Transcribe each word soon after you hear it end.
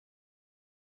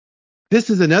This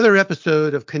is another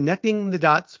episode of Connecting the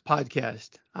Dots podcast.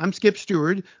 I'm Skip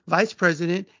Stewart, Vice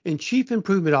President and Chief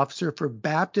Improvement Officer for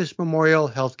Baptist Memorial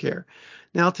Healthcare.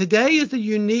 Now, today is a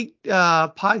unique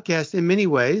podcast in many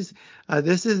ways.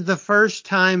 This is the first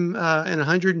time in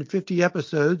 150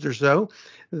 episodes or so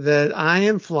that I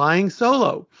am flying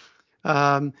solo.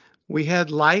 We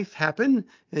had life happen,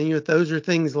 and those are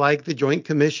things like the Joint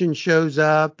Commission shows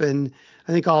up, and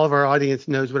I think all of our audience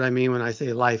knows what I mean when I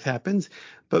say life happens.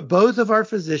 But both of our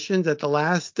physicians at the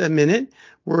last minute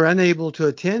were unable to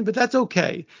attend, but that's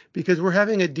okay because we're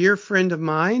having a dear friend of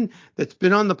mine that's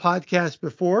been on the podcast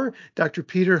before, Dr.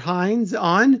 Peter Hines,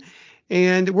 on,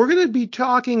 and we're going to be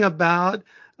talking about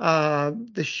the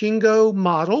Shingo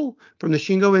model from the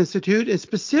Shingo Institute, and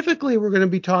specifically we're going to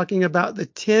be talking about the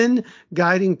 10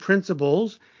 guiding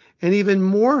principles and even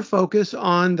more focus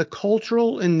on the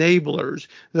cultural enablers.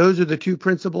 Those are the two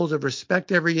principles of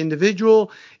respect every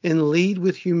individual and lead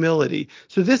with humility.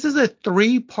 So this is a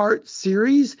 3-part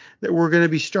series that we're going to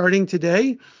be starting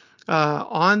today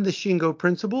on the Shingo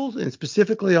principles and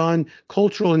specifically on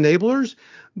cultural enablers.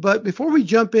 But before we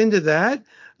jump into that,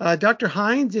 Dr.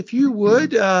 Hines, if you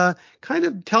would kind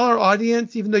of tell our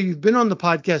audience, even though you've been on the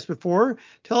podcast before,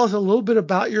 tell us a little bit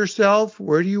about yourself,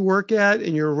 where do you work at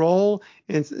and your role,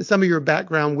 and some of your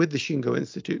background with the Shingo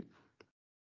Institute.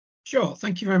 Sure.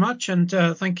 Thank you very much. And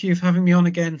thank you for having me on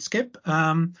again, Skip.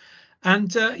 A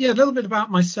little bit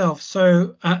about myself.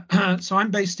 So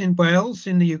I'm based in Wales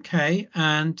in the UK,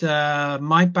 and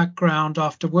my background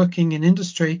after working in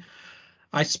industry,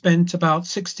 I spent about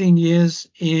 16 years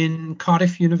in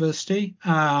Cardiff University,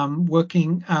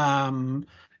 working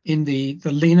in the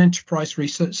Lean Enterprise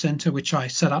Research Centre, which I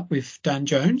set up with Dan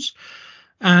Jones.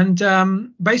 And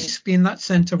basically in that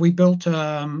centre, we built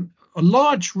a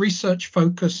large research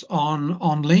focus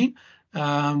on Lean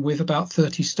with about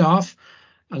 30 staff.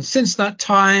 And since that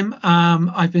time,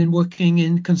 I've been working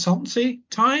in consultancy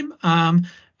time.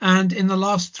 And in the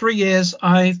last 3 years,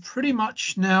 I've pretty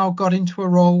much now got into a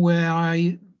role where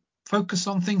I focus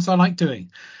on things I like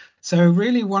doing. So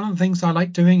really, one of the things I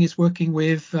like doing is working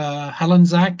with Helen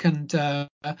Zach and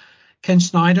Ken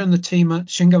Snyder and the team at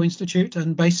Shingo Institute,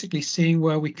 and basically seeing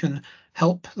where we can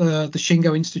help the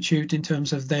Shingo Institute in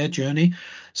terms of their journey.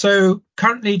 So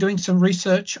currently doing some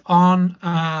research on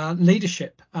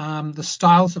leadership, the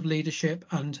styles of leadership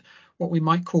and what we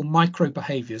might call micro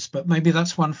behaviors, but maybe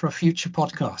that's one for a future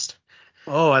podcast.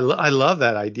 Oh, I love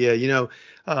that idea.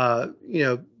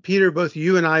 Peter, both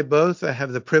you and I both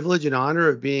have the privilege and honor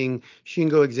of being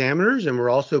Shingo examiners, and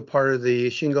we're also part of the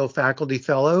Shingo Faculty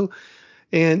Fellow.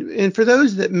 And for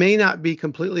those that may not be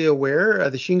completely aware,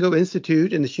 the Shingo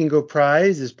Institute and the Shingo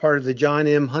Prize is part of the John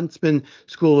M. Huntsman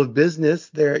School of Business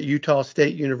there at Utah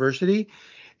State University.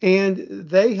 And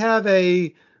they have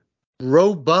a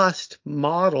robust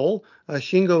model, a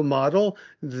Shingo model,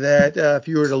 that if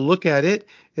you were to look at it,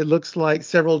 it looks like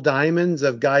several diamonds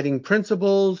of guiding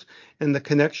principles, and the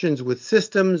connections with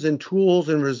systems and tools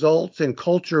and results and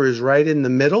culture is right in the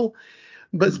middle.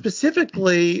 But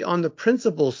specifically on the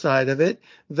principle side of it,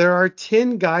 there are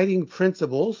 10 guiding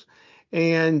principles,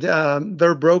 and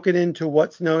they're broken into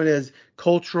what's known as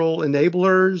cultural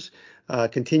enablers,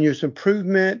 continuous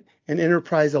improvement, and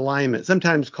enterprise alignment,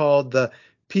 sometimes called the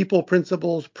people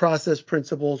principles, process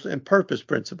principles, and purpose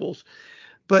principles.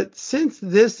 But since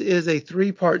this is a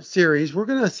 3-part series, we're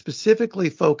going to specifically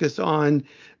focus on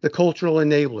the cultural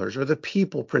enablers or the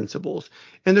people principles.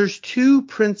 And there's 2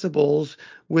 principles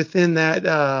within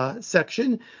that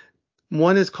section.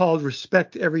 One is called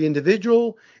respect every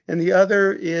individual, and the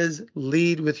other is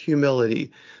lead with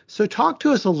humility. So talk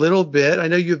to us a little bit. I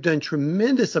know you've done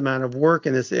tremendous amount of work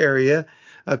in this area.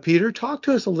 Peter, talk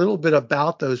to us a little bit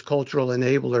about those cultural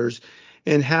enablers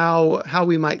and how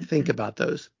we might think about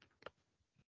those.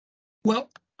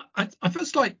 Well, I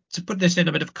first like to put this in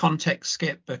a bit of context,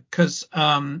 Skip, because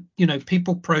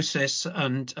people, process,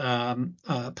 and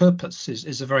purpose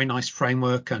is a very nice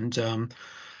framework, and Jim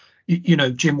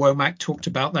Womack talked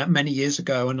about that many years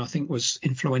ago, and I think was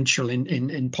influential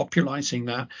in popularizing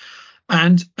that.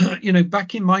 And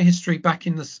back in my history, back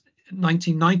in the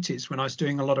 1990s, when I was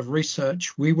doing a lot of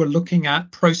research, we were looking at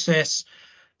process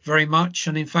very much.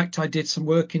 And in fact, I did some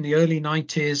work in the early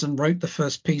 90s and wrote the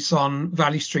first piece on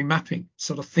value stream mapping,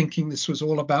 sort of thinking this was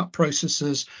all about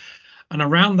processes. And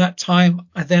around that time,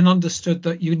 I then understood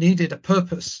that you needed a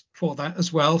purpose for that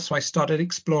as well. So I started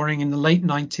exploring in the late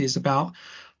 90s about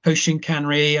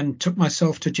Hoshinkanri and took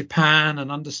myself to Japan and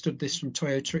understood this from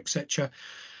Toyota, etc.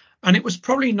 And it was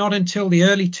probably not until the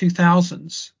early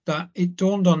 2000s that it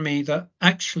dawned on me that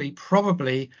actually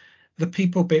probably the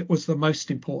people bit was the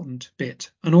most important bit.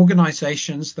 And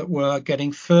organizations that were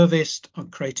getting furthest on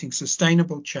creating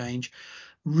sustainable change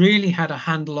really had a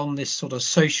handle on this sort of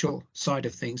social side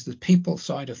of things, the people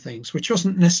side of things, which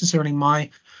wasn't necessarily my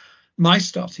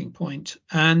starting point.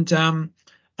 And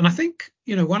I think,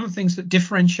 one of the things that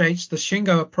differentiates the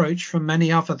Shingo approach from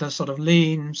many other, the sort of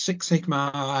lean, Six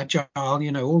Sigma, agile,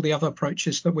 all the other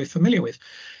approaches that we're familiar with,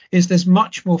 is there's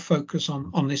much more focus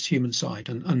on this human side,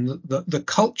 and the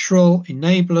cultural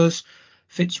enablers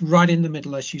fits right in the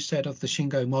middle, as you said, of the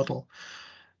Shingo model.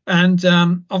 And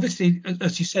obviously,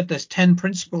 as you said, there's 10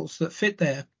 principles that fit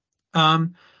there.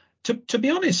 To be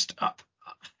honest,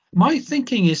 my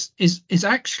thinking is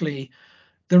actually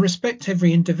the respect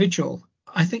every individual,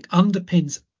 I think,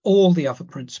 underpins all the other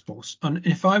principles. And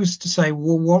if I was to say,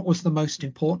 well, what was the most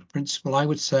important principle, I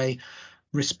would say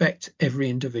respect every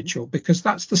individual, because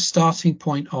that's the starting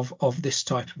point of this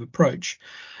type of approach.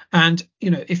 And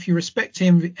if you respect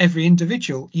every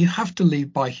individual, you have to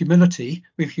lead by humility,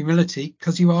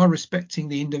 because you are respecting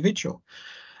the individual.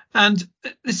 And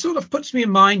this sort of puts me in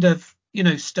mind of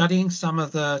studying some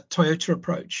of the Toyota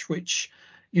approach, which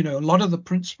a lot of the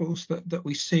principles that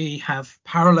we see have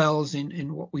parallels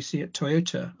in what we see at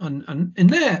Toyota. And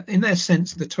in their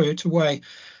sense, the Toyota way,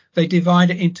 they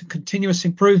divide it into continuous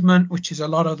improvement, which is a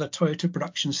lot of the Toyota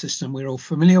production system we're all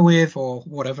familiar with, or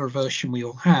whatever version we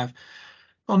all have.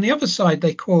 On the other side,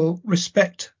 they call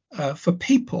respect for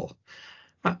people.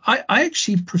 I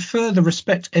actually prefer the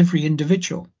respect every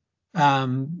individual,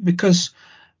 because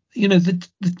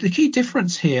the key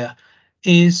difference here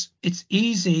is it's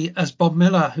easy, as Bob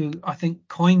Miller, who I think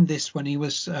coined this when he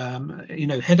was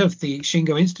head of the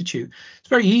Shingo Institute, it's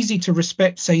very easy to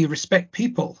say you respect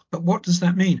people, but what does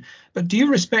that mean? But do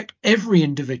you respect every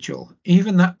individual,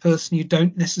 even that person you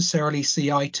don't necessarily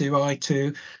see eye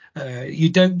to you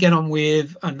don't get on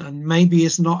with, and maybe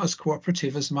is not as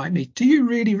cooperative as might be? Do you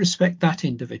really respect that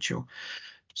individual?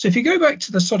 So if you go back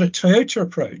to the sort of Toyota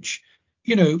approach,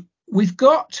 we've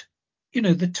got, the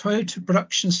Toyota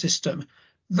production system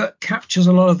that captures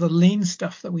a lot of the lean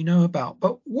stuff that we know about.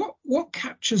 But what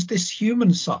captures this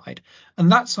human side? And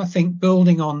that's, I think,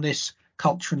 building on this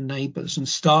culture and neighbors and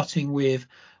starting with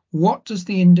what does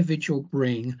the individual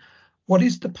bring? What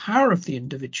is the power of the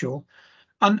individual?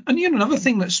 And another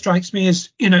thing that strikes me is,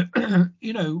 Taiichi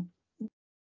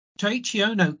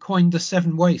Ono coined the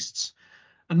 7 wastes.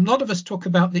 And a lot of us talk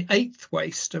about the 8th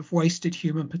waste of wasted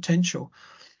human potential.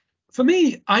 For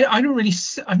me,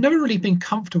 I've never really been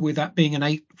comfortable with that being an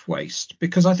 8th waste,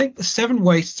 because I think the 7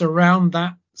 wastes around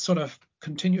that sort of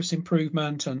continuous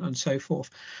improvement and so forth.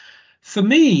 For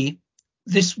me,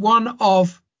 this one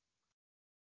of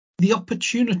the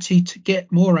opportunity to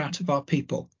get more out of our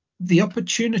people, the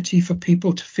opportunity for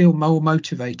people to feel more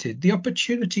motivated, the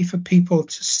opportunity for people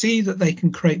to see that they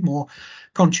can create more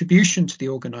contribution to the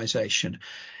organization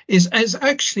is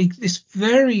actually this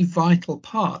very vital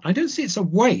part. I don't see it as a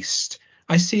waste.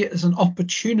 I see it as an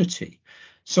opportunity.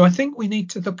 So I think we need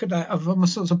to look at it from a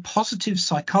sort of positive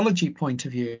psychology point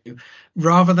of view,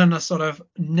 rather than a sort of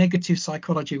negative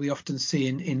psychology we often see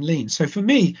in lean. So for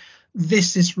me,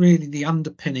 this is really the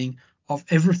underpinning of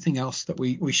everything else that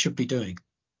we should be doing.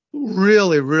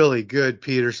 Really, really good,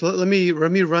 Peter. So let me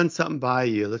run something by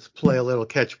you. Let's play a little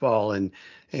catchball and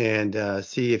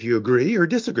see if you agree or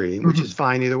disagree, which is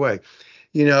fine either way.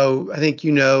 I think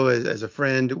as a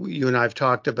friend, you and I have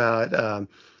talked about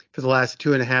for the last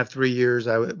 2.5, 3 years,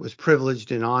 I was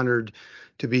privileged and honored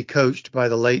to be coached by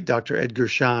the late Dr. Edgar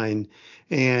Schein.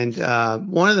 And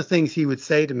one of the things he would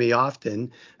say to me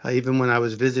often, even when I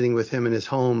was visiting with him in his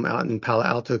home out in Palo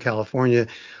Alto, California,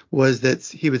 was that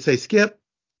he would say, Skip,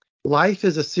 life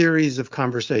is a series of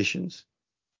conversations,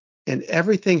 and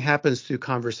everything happens through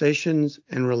conversations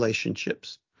and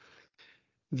relationships.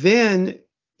 Then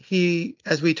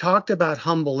as we talked about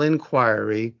humble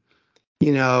inquiry,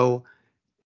 you're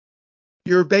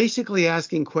basically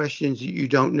asking questions you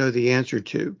don't know the answer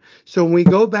to. So when we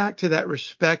go back to that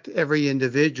respect every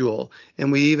individual,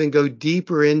 and we even go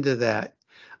deeper into that,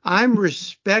 I'm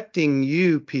respecting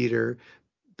you, Peter,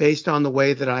 based on the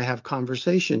way that I have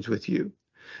conversations with you.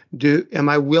 Am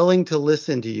I willing to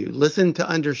listen to you? Listen to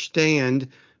understand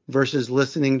versus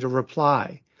listening to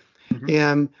reply.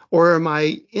 Or am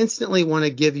I instantly want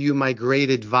to give you my great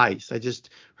advice? I just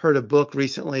heard a book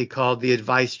recently called The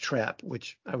Advice Trap,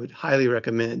 which I would highly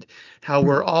recommend, how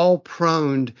we're all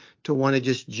prone to want to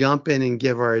just jump in and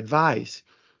give our advice.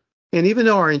 And even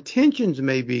though our intentions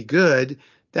may be good,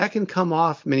 that can come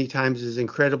off many times as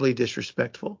incredibly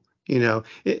disrespectful.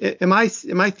 Am I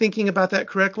thinking about that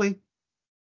correctly?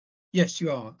 Yes,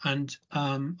 you are. And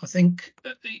I think,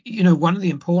 one of the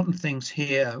important things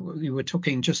here, we were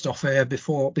talking just off air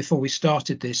before we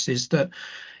started this, is that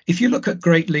if you look at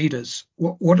great leaders,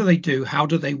 what do they do? How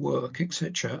do they work,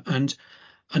 etc. And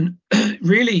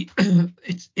really,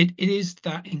 it is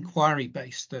that inquiry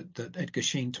base that Edgar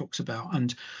Sheen talks about.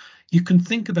 And you can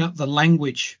think about the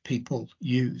language people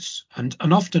use. And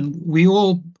often we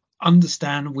all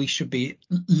understand we should be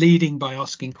leading by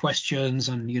asking questions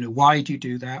and, why do you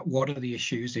do that? What are the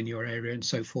issues in your area and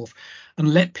so forth?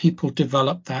 And let people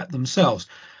develop that themselves.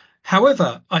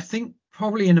 However, I think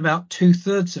probably in about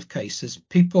two-thirds of cases,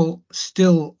 people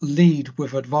still lead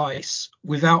with advice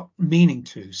without meaning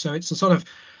to. So it's a sort of,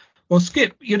 well,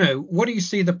 Skip, what do you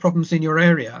see the problems in your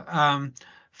area?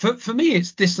 For me,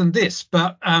 it's this and this,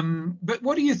 but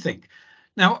what do you think?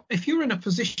 Now, if you're in a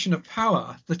position of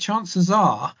power, the chances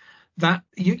are that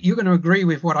you're going to agree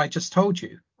with what I just told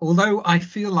you. Although I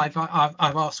feel like I've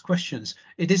asked questions,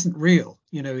 it isn't real.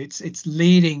 It's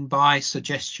leading by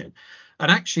suggestion, and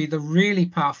actually, the really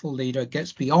powerful leader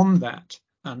gets beyond that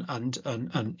and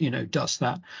does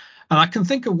that. And I can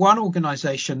think of one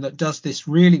organization that does this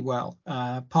really well,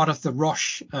 part of the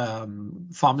Roche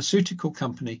pharmaceutical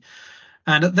company.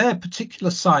 And at their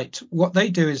particular site, what they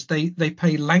do is they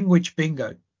play language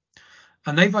bingo.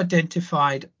 And they've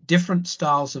identified different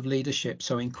styles of leadership,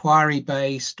 so inquiry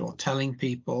based or telling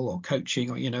people or coaching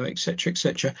or, et cetera, et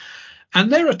cetera.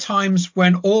 And there are times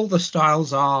when all the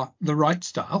styles are the right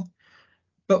style.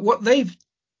 But what they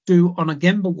do on a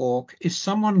Gemba walk is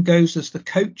someone goes as the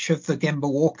coach of the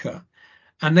Gemba walker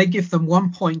and they give them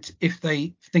 1 point if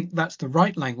they think that's the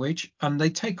right language, and they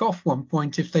take off 1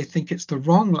 point if they think it's the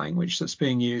wrong language that's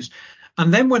being used.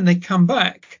 And then when they come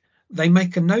back, they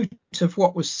make a note of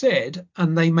what was said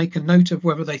and they make a note of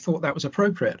whether they thought that was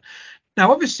appropriate.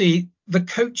 Now, obviously, the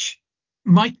coach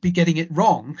might be getting it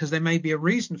wrong because there may be a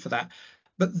reason for that.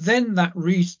 But then that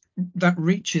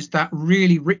reaches that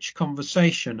really rich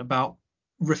conversation about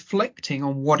reflecting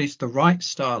on what is the right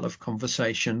style of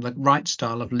conversation, the right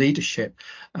style of leadership,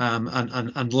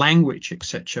 and language,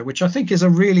 etc., which I think is a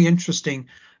really interesting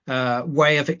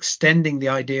way of extending the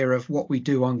idea of what we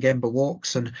do on Gemba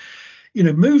walks, and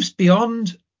moves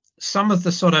beyond some of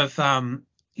the sort of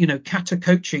kata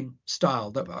coaching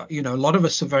style that a lot of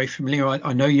us are very familiar.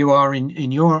 I know you are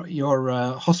in your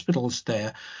hospitals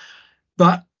there,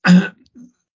 but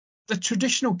the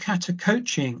traditional kata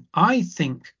coaching, I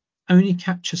think, only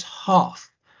captures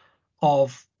half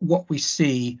of what we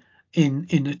see in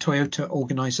the Toyota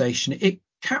organization. It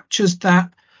captures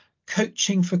that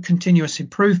coaching for continuous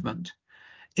improvement.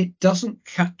 It doesn't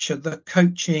capture the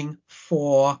coaching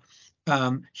for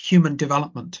human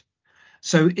development.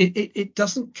 So it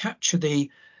doesn't capture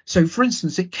so for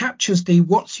instance, it captures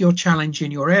what's your challenge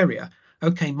in your area.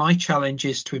 Okay, my challenge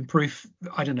is to improve,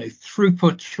 I don't know,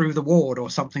 throughput through the ward or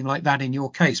something like that. In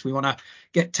your case, we want to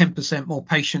get 10% more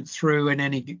patients through in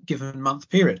any given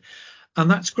month period. And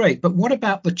that's great. But what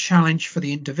about the challenge for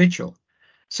the individual?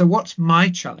 So what's my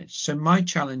challenge? So my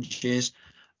challenge is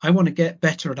I want to get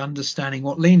better at understanding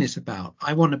what lean is about.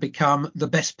 I want to become the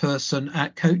best person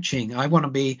at coaching. I want to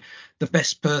be the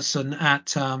best person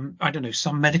at, I don't know,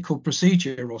 some medical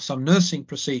procedure or some nursing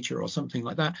procedure or something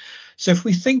like that. So if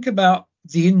we think about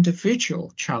the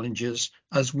individual challenges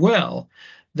as well,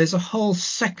 there's a whole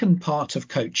second part of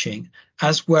coaching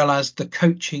as well as the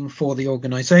coaching for the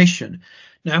organization.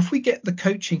 Now, if we get the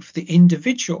coaching for the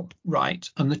individual right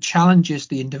and the challenges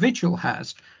the individual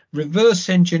has, reverse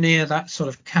engineer that sort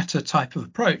of kata type of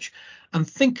approach and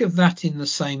think of that in the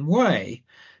same way,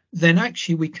 then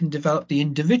actually we can develop the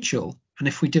individual. And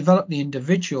if we develop the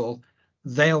individual,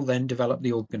 they'll then develop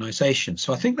the organization.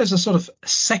 So I think there's a sort of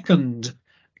second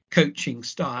coaching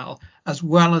style as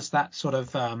well as that sort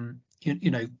of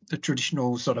the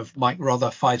traditional sort of Mike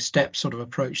Rother 5 step sort of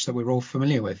approach that we're all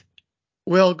familiar with.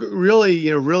 Well,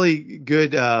 really, really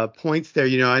good points there.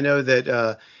 I know that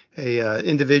a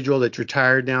individual that's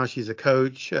retired now, she's a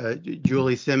coach,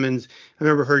 Julie Simmons. I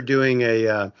remember her doing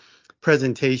a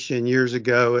presentation years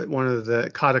ago at one of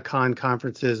the Katacon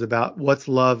conferences about what's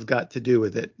love got to do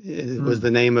with it. It was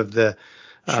the name of the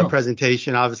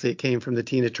presentation. Obviously, it came from the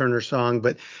Tina Turner song,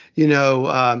 but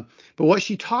but what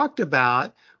she talked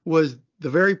about was the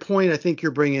very point I think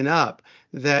you're bringing up,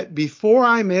 that before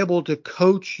I'm able to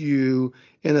coach you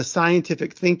in a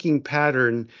scientific thinking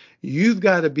pattern, you've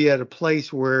got to be at a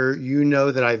place where you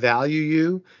know that I value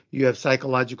you, you have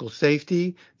psychological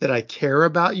safety, that I care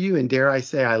about you, and dare I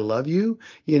say I love you.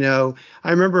 I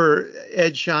remember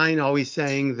Ed Shine always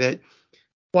saying that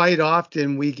quite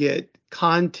often we get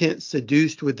content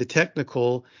seduced with the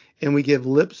technical and we give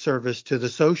lip service to the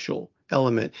social.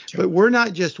 element. Sure. But we're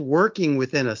not just working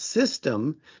within a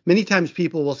system. Many times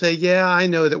people will say, yeah, I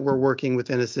know that we're working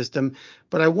within a system,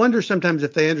 but I wonder sometimes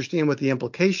if they understand what the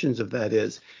implications of that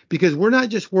is, because we're not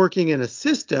just working in a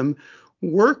system,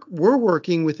 we're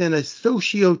working within a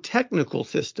socio-technical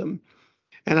system.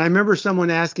 And I remember someone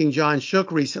asking John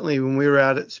Shook recently when we were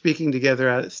out speaking together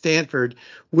out at Stanford,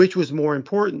 which was more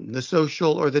important, the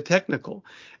social or the technical.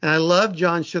 And I love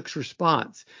John Shook's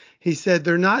response. He said,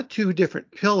 they're not two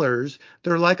different pillars.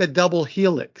 They're like a double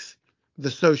helix, the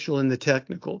social and the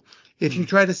technical. If you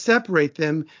try to separate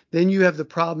them, then you have the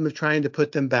problem of trying to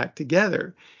put them back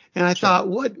together. And I Sure. thought,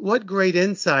 what great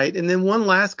insight. And then one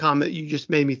last comment you just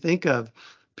made me think of,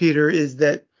 Peter, is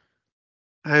that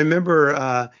I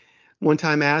remember one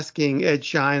time asking Ed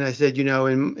Shine, I said,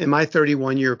 in my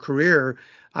 31-year career,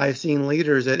 I've seen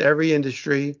leaders at every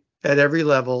industry, at every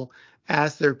level,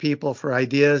 ask their people for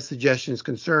ideas, suggestions,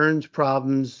 concerns,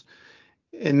 problems,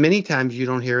 and many times you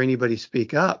don't hear anybody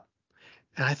speak up.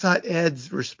 And I thought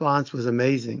Ed's response was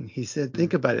amazing. He said,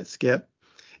 think about it, Skip.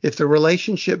 If the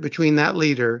relationship between that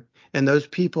leader and those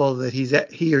people that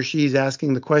he or she's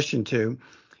asking the question to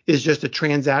is just a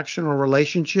transactional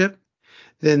relationship,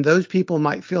 then those people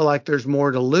might feel like there's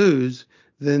more to lose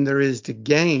than there is to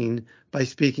gain by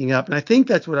speaking up. And I think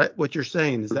that's what you're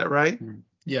saying. Is that right?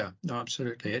 Yeah, no,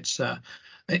 absolutely. It's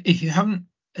if you haven't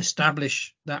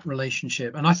established that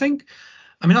relationship, and I think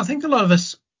a lot of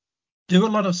us do a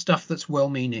lot of stuff that's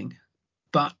well-meaning,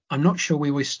 but I'm not sure we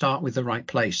always start with the right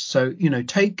place. So,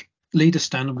 take leader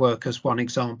standard work as one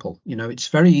example. It's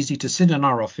very easy to sit in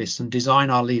our office and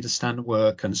design our leader standard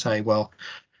work and say, well,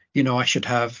 I should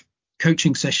have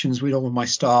coaching sessions with all of my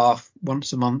staff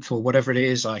once a month or whatever it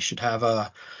is. I should have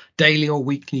a daily or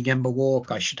weekly Gemba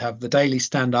walk. I should have the daily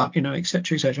stand up, et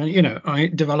cetera, et cetera. I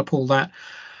develop all that.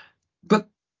 But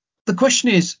the question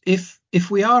is, if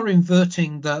we are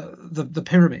inverting the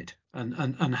pyramid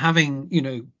and having,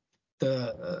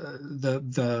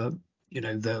 the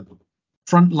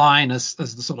front line as the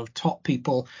sort of top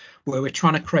people, where we're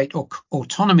trying to create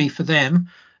autonomy for them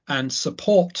and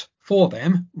support for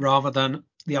them rather than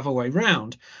the other way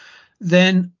round,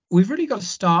 then we've really got to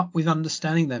start with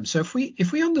understanding them. So if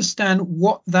we understand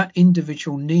what that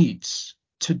individual needs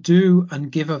to do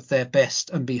and give of their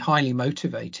best and be highly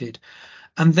motivated,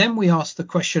 and then we ask the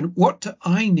question, what do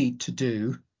I need to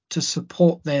do to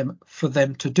support them for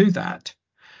them to do that?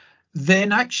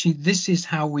 Then actually this is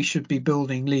how we should be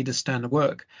building leader standard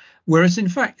work. Whereas in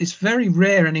fact, it's very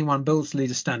rare anyone builds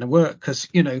leader standard work because,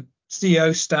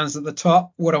 CEO stands at the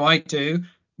top. What do I do?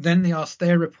 Then they ask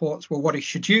their reports, well, what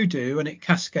should you do? And it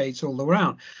cascades all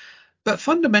around. But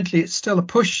fundamentally, it's still a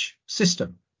push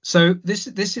system. So this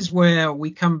is where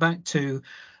we come back to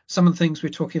some of the things we're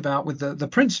talking about with the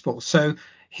principles. So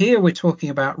here we're talking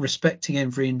about respecting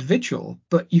every individual,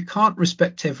 but you can't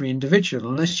respect every individual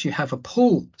unless you have a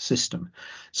pull system.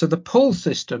 So the pull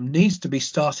system needs to be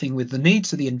starting with the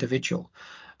needs of the individual.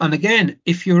 And again,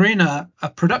 if you're in a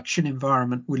production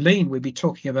environment with lean, we'd be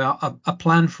talking about a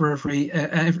plan for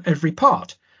every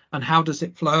part and how does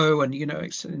it flow and,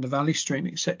 it's in the value stream,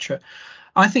 etc.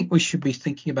 I think we should be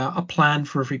thinking about a plan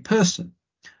for every person.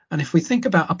 And if we think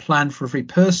about a plan for every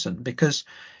person, because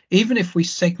even if we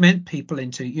segment people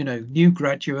into, new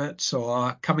graduates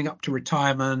or coming up to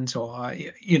retirement or,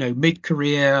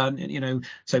 mid-career, and,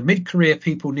 so mid-career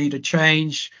people need a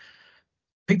change.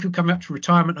 People coming up to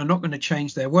retirement are not going to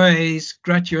change their ways.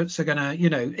 Graduates are going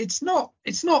to, it's not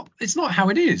how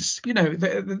it is.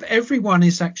 Everyone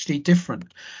is actually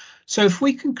different. So if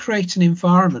we can create an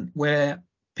environment where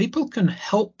people can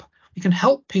help, we can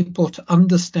help people to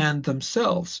understand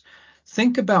themselves.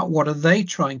 Think about what are they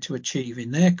trying to achieve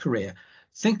in their career.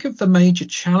 Think of the major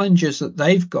challenges that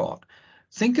they've got.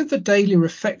 Think of the daily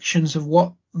reflections of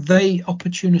what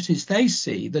opportunities they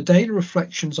see, the daily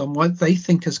reflections on what they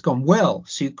think has gone well.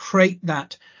 So you create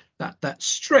that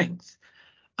strength.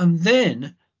 And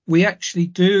then we actually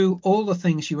do all the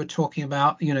things you were talking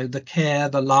about, the care,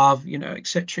 the love, et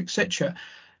cetera,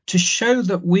 to show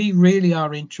that we really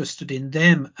are interested in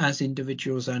them as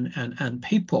individuals and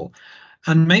people.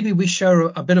 And maybe we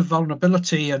show a bit of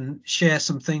vulnerability and share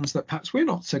some things that perhaps we're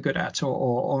not so good at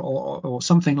or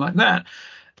something like that.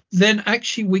 Then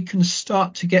actually we can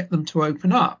start to get them to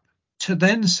open up to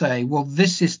then say, well,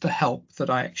 this is the help that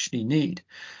I actually need.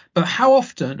 But how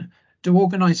often do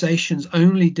organizations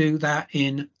only do that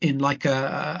in like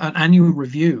an annual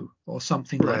review or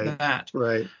something like that?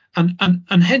 Right.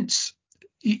 And hence,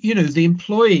 the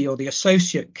employee or the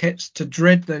associate gets to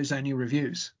dread those annual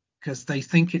reviews because they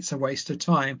think it's a waste of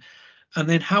time. And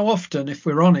then how often, if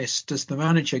we're honest, does the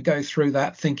manager go through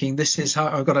that thinking this is how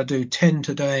I've got to do 10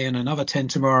 today and another 10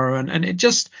 tomorrow? And it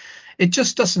it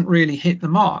just doesn't really hit the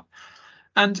mark.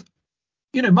 And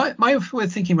my way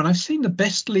of thinking, when I've seen the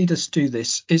best leaders do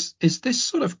this, is this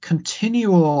sort of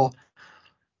continual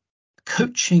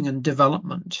coaching and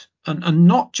development, and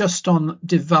not just on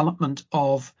development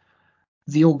of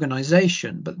the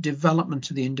organization, but development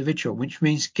of the individual, which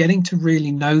means getting to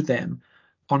really know them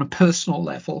on a personal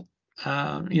level,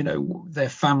 their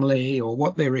family or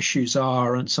what their issues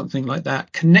are and something like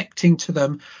that, connecting to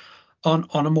them on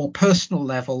a more personal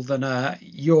level than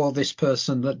you're this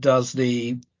person that does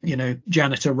the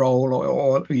janitor role,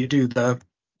 or you do the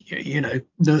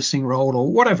nursing role,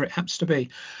 or whatever it happens to be,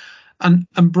 and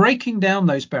breaking down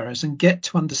those barriers and get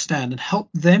to understand and help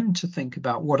them to think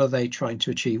about what are they trying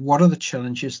to achieve, what are the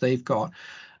challenges they've got.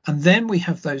 And then we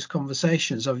have those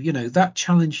conversations of, that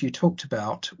challenge you talked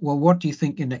about. Well, what do you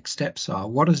think your next steps are?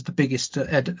 What is the biggest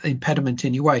impediment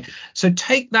in your way? So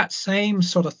take that same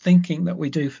sort of thinking that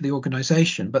we do for the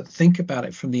organization, but think about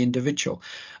it from the individual.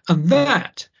 And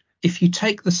that, if you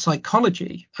take the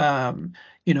psychology,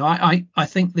 I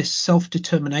think this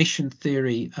self-determination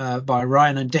theory by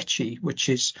Ryan and Deci, which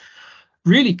is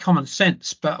really common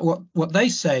sense, but what they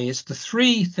say is the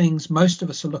three things most of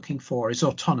us are looking for is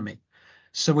autonomy.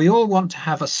 So we all want to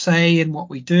have a say in what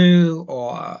we do,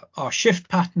 or our shift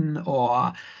pattern,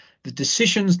 or the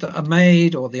decisions that are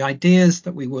made, or the ideas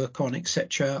that we work on,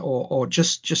 etc., or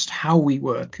just how we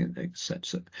work,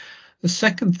 etc. The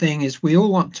second thing is we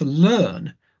all want to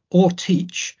learn or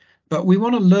teach, but we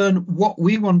want to learn what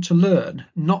we want to learn,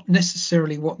 not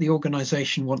necessarily what the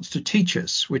organization wants to teach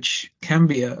us, which can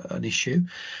be an issue.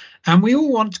 And we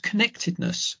all want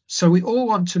connectedness. So we all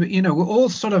want to, we're all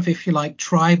sort of, if you like,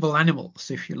 tribal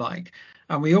animals, if you like,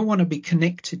 and we all want to be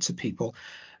connected to people.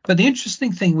 But the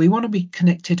interesting thing, we want to be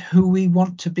connected who we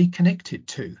want to be connected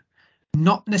to,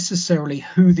 not necessarily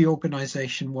who the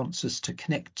organization wants us to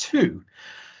connect to.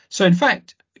 So in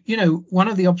fact, one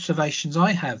of the observations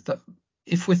I have, that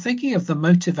if we're thinking of the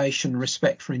motivation,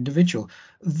 respect for individual,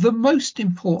 the most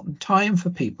important time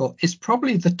for people is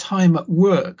probably the time at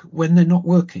work when they're not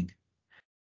working.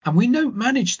 And we don't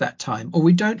manage that time, or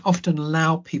we don't often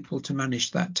allow people to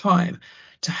manage that time,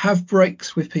 to have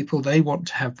breaks with people they want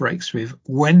to have breaks with,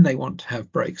 when they want to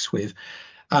have breaks with,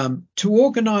 to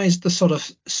organize the sort of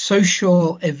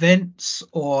social events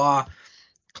or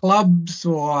clubs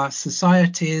or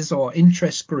societies or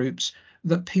interest groups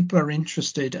that people are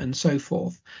interested, and so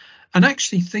forth. And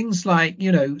actually things like,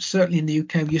 certainly in the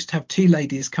UK, we used to have tea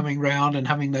ladies coming round and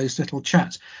having those little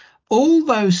chats. All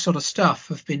those sort of stuff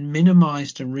have been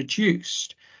minimized and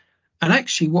reduced. And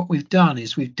actually what we've done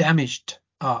is we've damaged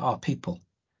our people,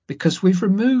 because we've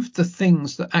removed the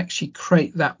things that actually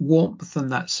create that warmth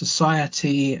and that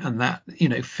society and that,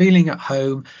 feeling at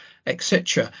home,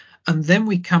 etc. And then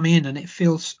we come in and it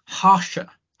feels harsher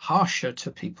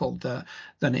to people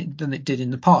than it did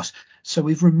in the past. So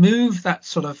we've removed that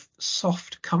sort of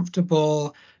soft,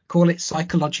 comfortable, call it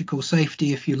psychological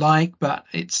safety if you like, but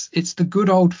it's the good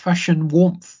old fashioned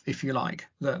warmth, if you like,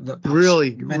 that perhaps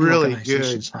Really, many really good.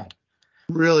 organizations had.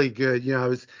 Really good. I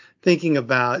was thinking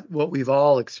about what we've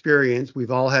all experienced. We've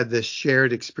all had this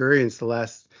shared experience the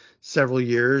last several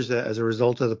years as a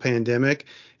result of the pandemic.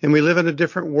 And we live in a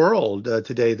different world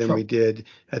today than we Sure. did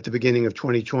at the beginning of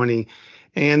 2020.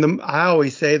 And I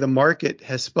always say the market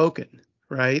has spoken,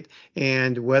 right?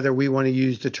 And whether we want to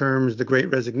use the terms the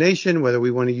Great Resignation, whether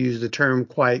we want to use the term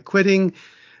quiet quitting,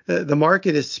 the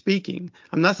market is speaking.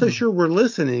 I'm not so Mm, sure we're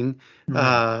listening,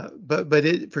 right. but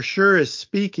it for sure is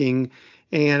speaking.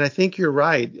 And I think you're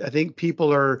right. I think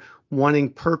people are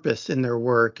wanting purpose in their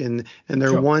work, and they're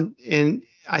Sure. one. And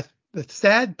the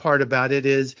sad part about it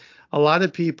is a lot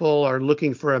of people are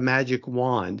looking for a magic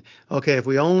wand. Okay, if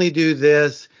we only do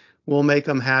this, we'll make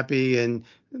them happy and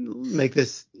make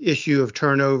this issue of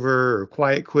turnover or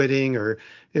quiet quitting, or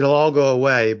it'll all go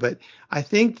away. But I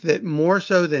think that more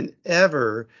so than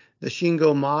ever, the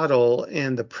Shingo model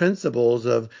and the principles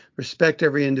of respect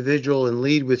every individual and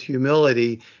lead with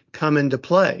humility come into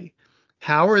play.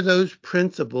 How are those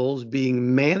principles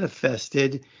being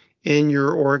manifested in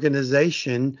your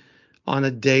organization on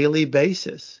a daily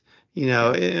basis?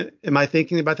 Yeah. Am I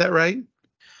thinking about that right?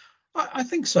 I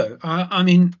think so. I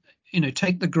mean,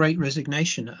 take the Great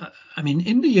Resignation. I mean,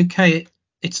 in the UK,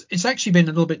 it's actually been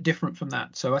a little bit different from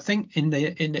that. So I think in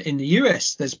the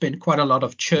US, there's been quite a lot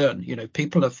of churn.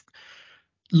 People have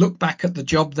looked back at the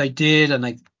job they did, and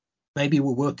they maybe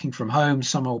were working from home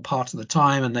some old part of the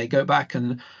time, and they go back,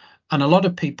 and a lot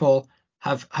of people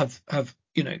have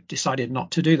decided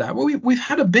not to do that. Well, we've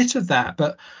had a bit of that,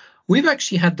 but we've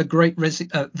actually had the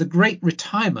Great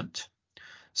Retirement.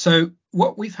 So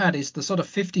what we've had is the sort of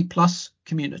 50 plus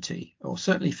community, or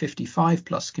certainly 55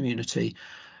 plus community,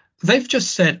 they've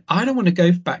just said, I don't want to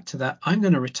go back to that. I'm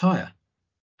going to retire.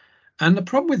 And the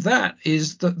problem with that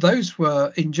is that those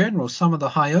were, in general, some of the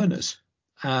high earners.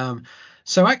 Um,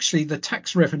 so actually, the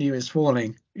tax revenue is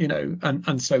falling,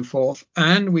 and so forth.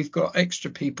 And we've got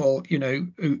extra people,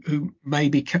 who may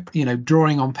be,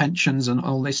 drawing on pensions and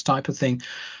all this type of thing.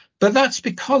 But that's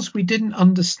because we didn't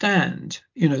understand,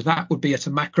 that would be at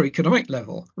a macroeconomic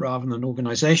level rather than an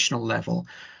organizational level,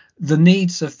 the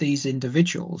needs of these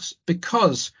individuals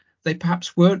because they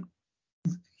perhaps weren't,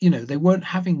 they weren't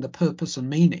having the purpose and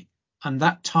meaning. And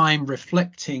that time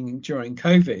reflecting during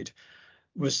COVID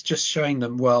was just showing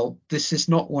them, well, this is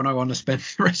not what I want to spend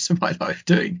the rest of my life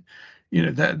doing.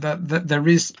 That there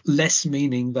is less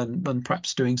meaning than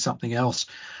perhaps doing something else.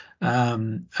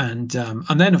 And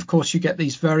then, of course, you get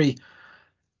these very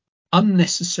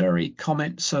unnecessary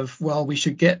comments of, well, we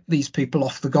should get these people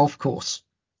off the golf course.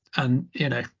 And,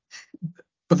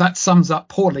 but that sums up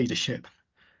poor leadership.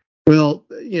 Well,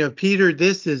 Peter,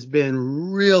 this has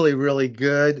been really, really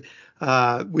good.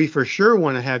 We for sure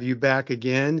want to have you back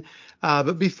again.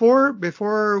 But before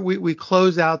we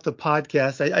close out the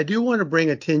podcast, I do want to bring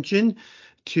attention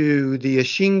to the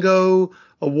Shingo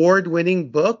award-winning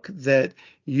book that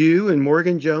you and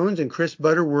Morgan Jones and Chris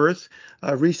Butterworth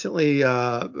recently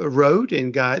wrote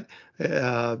and got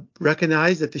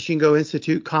recognized at the Shingo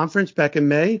Institute conference back in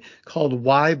May, called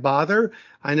Why Bother?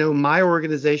 I know my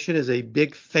organization is a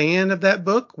big fan of that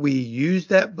book. We use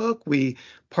that book. We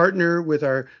partner with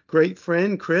our great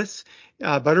friend Chris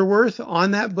Butterworth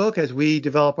on that book as we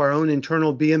develop our own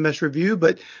internal BMS review.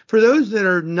 But for those that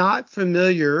are not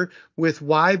familiar with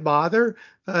Why Bother,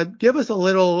 give us a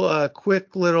little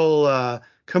quick little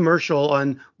commercial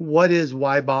on what is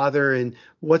Why Bother and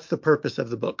what's the purpose of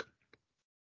the book.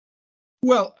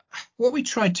 Well, what we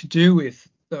tried to do with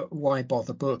the Why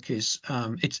Bother book is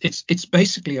it's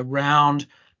basically around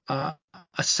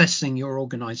assessing your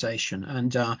organization.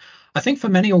 And I think for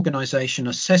many organizations,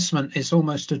 assessment is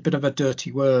almost a bit of a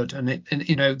dirty word. And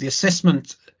the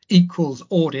assessment equals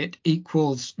audit,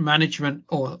 equals management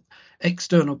or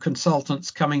external consultants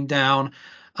coming down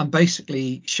and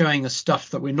basically showing us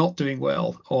stuff that we're not doing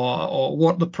well or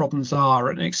what the problems are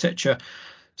and etc.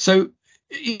 So,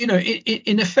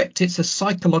 in effect, it's a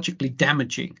psychologically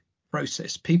damaging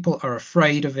process. People are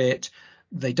afraid of it.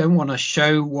 They don't want to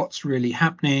show what's really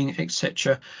happening,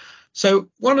 etc. So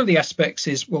one of the aspects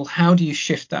is, well, how do you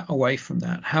shift that away from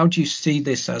that? How do you see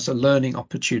this as a learning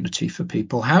opportunity for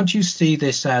people? How do you see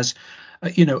this as,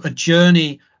 a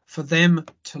journey for them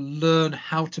to learn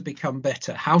how to become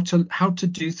better, how to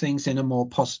do things in a more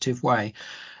positive way?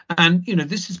 And,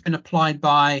 this has been applied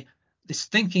by this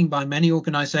thinking by many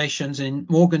organizations. In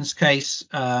Morgan's case,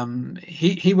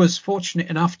 he was fortunate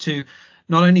enough to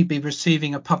not only be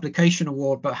receiving a publication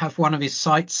award, but have one of his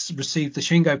sites receive the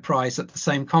Shingo Prize at the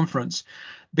same conference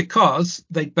because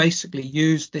they basically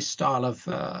used this style of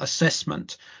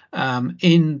assessment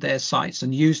in their sites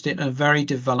and used it in a very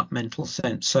developmental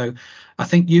sense. So I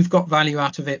think you've got value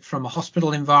out of it from a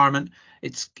hospital environment.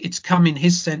 It's come in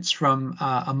his sense from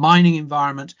a mining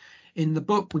environment. In the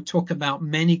book, we talk about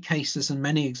many cases and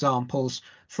many examples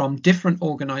from different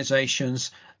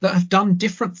organizations that have done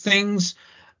different things,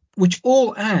 which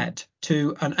all add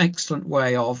to an excellent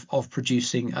way of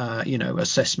producing,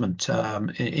 assessment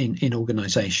in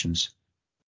organizations.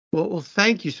 Well,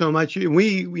 thank you so much.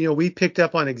 We picked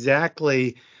up on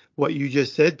exactly what you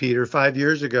just said, Peter. 5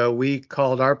 years ago, we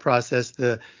called our process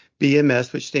the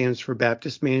BMS, which stands for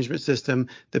Baptist Management System,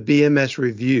 the BMS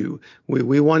review.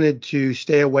 We wanted to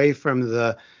stay away from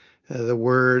the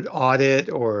word audit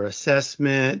or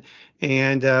assessment,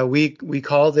 and we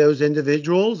call those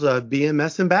individuals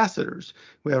BMS ambassadors.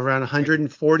 We have around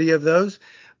 140 of those.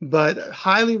 But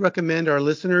highly recommend our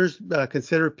listeners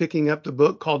consider picking up the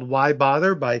book called Why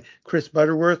Bother by Chris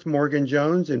Butterworth, Morgan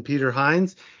Jones, and Peter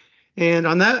Hines. And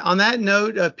on that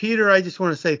note, Peter, I just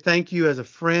want to say thank you as a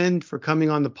friend for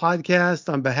coming on the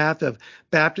podcast on behalf of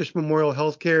Baptist Memorial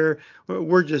Healthcare.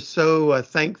 We're just so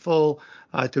thankful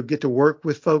to get to work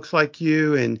with folks like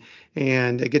you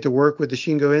and get to work with the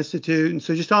Shingo Institute. And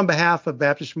so just on behalf of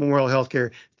Baptist Memorial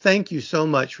Healthcare, thank you so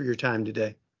much for your time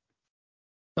today.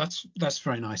 That's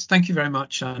very nice. Thank you very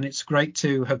much. And it's great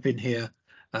to have been here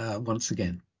once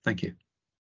again. Thank you.